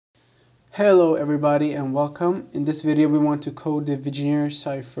Hello everybody and welcome. In this video we want to code the Vigenere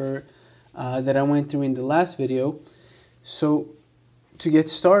Cipher that I went through in the last video. So to get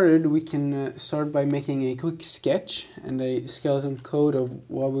started we can start by making a quick sketch and a skeleton code of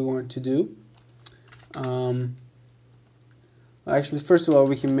what we want to do. Actually, first of all,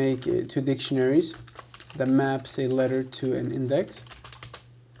 we can make two dictionaries that maps a letter to an index.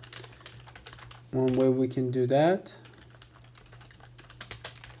 One way we can do that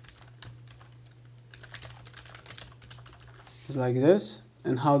is like this,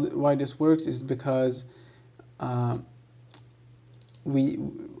 and why this works is because how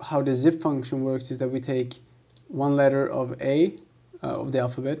the zip function works is that we take one letter of A of the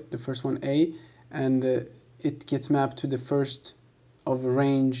alphabet, the first one A, and it gets mapped to the first of a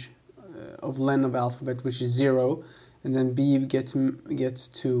range of len of alphabet, which is 0, and then B gets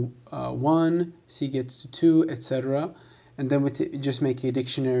to 1, C gets to 2, etc. And then we just make a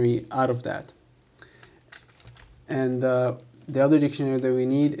dictionary out of that. And the other dictionary that we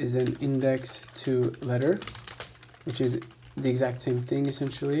need is an index to letter, which is the exact same thing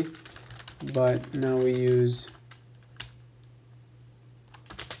essentially, but now we use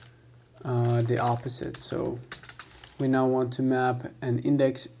the opposite. So we now want to map an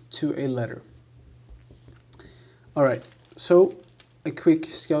index to a letter. Alright, so a quick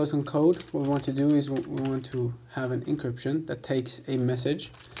skeleton code. What we want to do is we want to have an encryption that takes a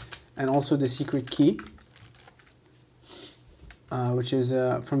message and also the secret key, which is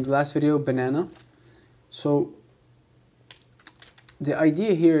from the last video, banana. So the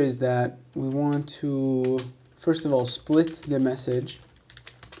idea here is that we want to first of all split the message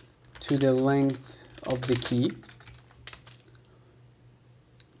to the length of the key,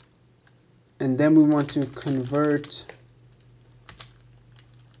 and then we want to convert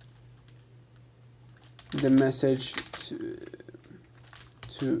the message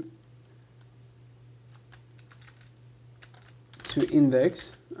to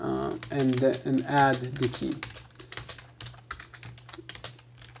index and add the key.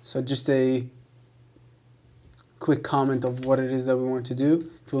 So just a quick comment of what it is that we want to do.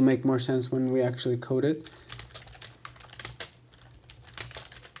 It will make more sense when we actually code it.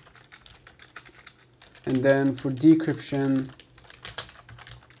 And then for decryption,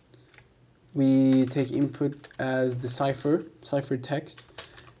 we take input as the cipher text,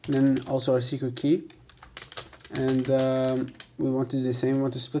 and then also our secret key. And we want to do the same. We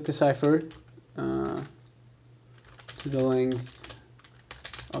want to split the cipher to the length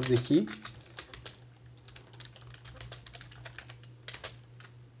of the key.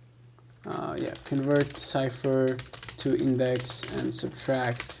 Convert cipher to index and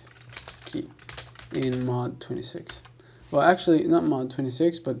subtract key in mod 26. Well, actually, not mod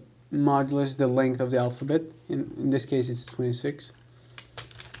 26, but modulus the length of the alphabet. In this case, it's 26.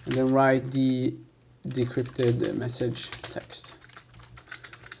 And then write the decrypted message text.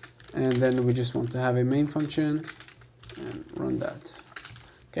 And then we just want to have a main function and run that.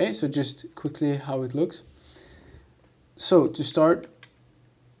 Okay, so just quickly how it looks. So to start,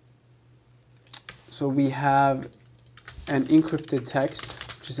 so we have an encrypted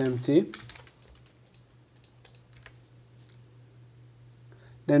text, which is empty.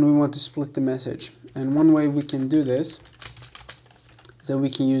 Then we want to split the message. And one way we can do this is that we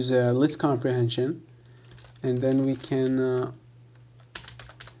can use list comprehension, and then we can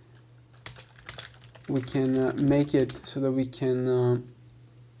make it so that we can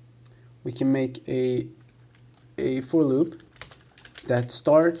make a for loop that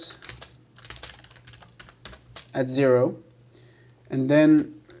starts at 0, and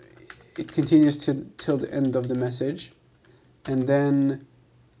then it continues till the end of the message, and then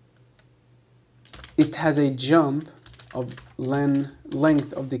it has a jump of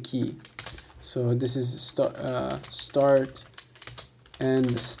length of the key. So this is start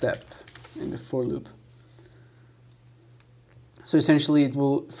and step in the for loop. So essentially it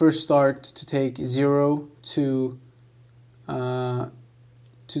will first start to take 0 to the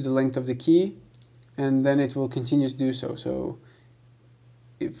length of the key, and then it will continue to do so. So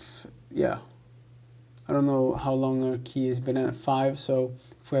if, I don't know how long our key is, banana 5, so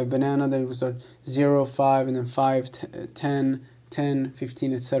if we have banana, then we start 0, 5, and then 5, 10, 10,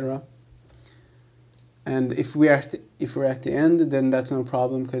 15, etc. And if we're at the end, then that's no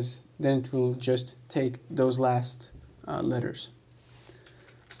problem, because then it will just take those last letters.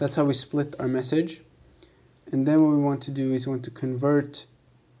 So that's how we split our message. And then what we want to do is we want to convert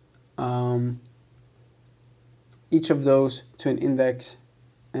each of those to an index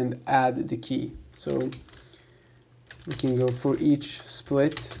and add the key. So we can go for each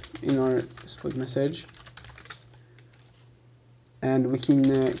split in our split message, and we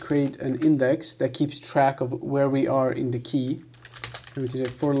can create an index that keeps track of where we are in the key. And we can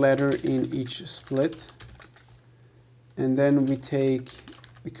say for letter in each split, and then we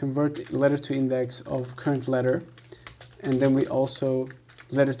convert letter to index of current letter, and then we also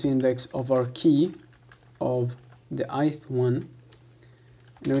letter to index of our key of the ith one.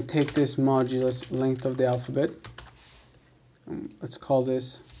 And then we take this modulus length of the alphabet. Let's call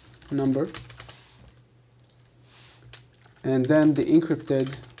this number. And then the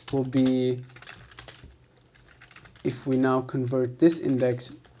encrypted will be if we now convert this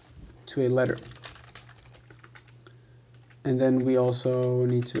index to a letter. And then we also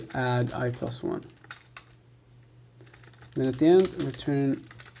need to add I plus 1. Then at the end, return,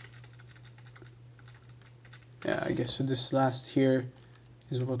 yeah, I guess so this last here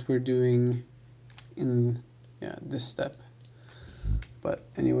is what we're doing in this step. But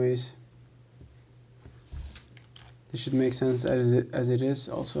anyways, this should make sense as it is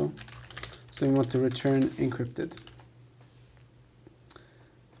also. So we want to return encrypted.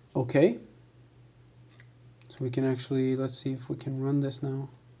 Okay. So we can actually, let's see if we can run this now.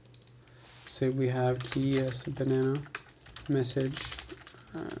 Say we have key as banana, message,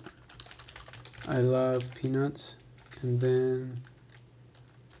 I love peanuts, and then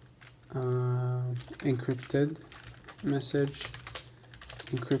encrypted message,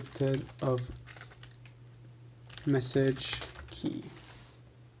 encrypted of message key.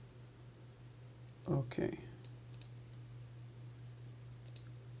 Okay.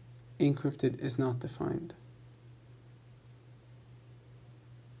 Encrypted is not defined.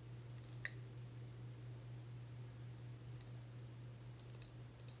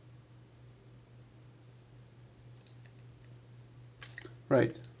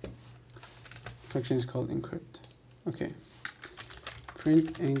 Right. Function is called encrypt. Okay.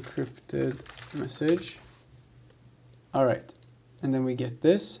 Print encrypted message. Alright. And then we get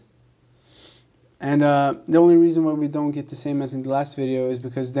this. And the only reason why we don't get the same as in the last video is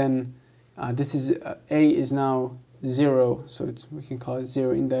because then this is A is now 0, so we can call it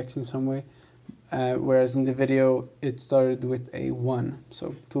 0 index in some way. Whereas in the video it started with a 1,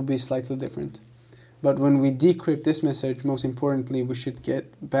 so it will be slightly different. But when we decrypt this message, most importantly, we should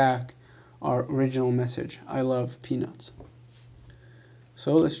get back our original message, I love peanuts.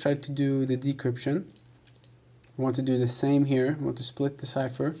 So let's try to do the decryption. We want to do the same here. We want to split the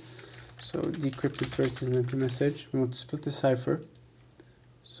cipher. So decrypted first is an empty message. We want to split the cipher.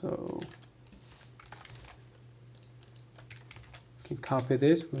 So we can copy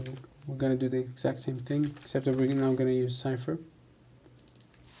this. We're going to do the exact same thing, except that we're now going to use cipher.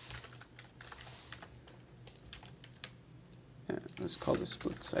 Let's call this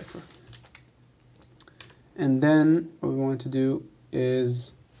split cipher. And then what we want to do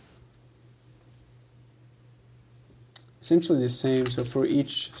is essentially the same. So for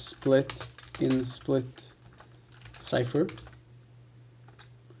each split in split cipher,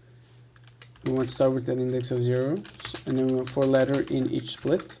 we want to start with an index of 0, and then we want for letter in each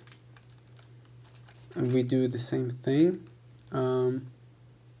split, and we do the same thing.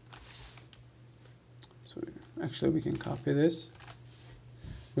 So actually we can copy this.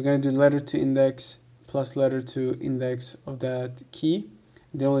 We're going to do letter to index plus letter to index of that key.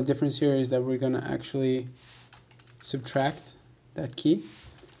 The only difference here is that we're going to actually subtract that key.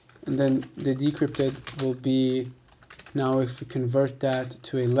 And then the decrypted will be, now if we convert that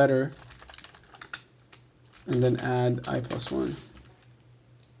to a letter, and then add I plus 1.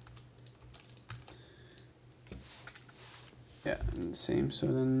 Yeah, and the same. So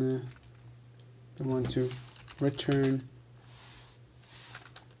then we want to return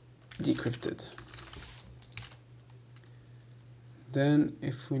decrypted. Then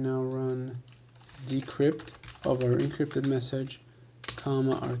if we now run decrypt of our encrypted message,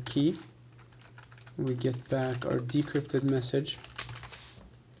 comma our key, we get back our decrypted message.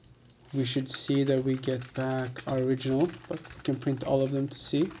 We should see that we get back our original, but we can print all of them to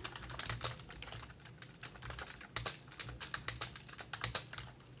see.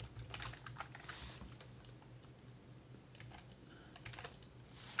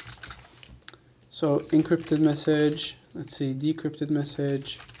 So encrypted message, let's see, decrypted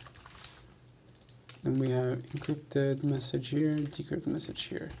message, then we have encrypted message here, decrypted message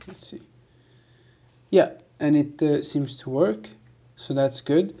here. Let's see. Yeah, and it seems to work, so that's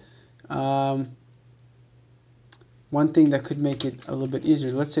good. One thing that could make it a little bit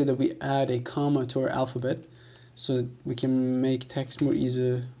easier, let's say that we add a comma to our alphabet so that we can make text more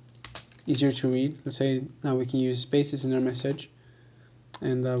easier to read. Let's say now we can use spaces in our message,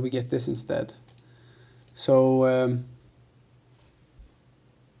 and we get this instead. So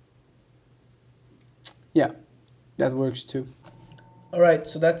yeah, that works too. Alright,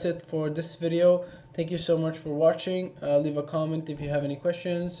 so that's it for this video. Thank you so much for watching. Leave a comment if you have any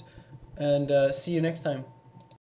questions, and see you next time.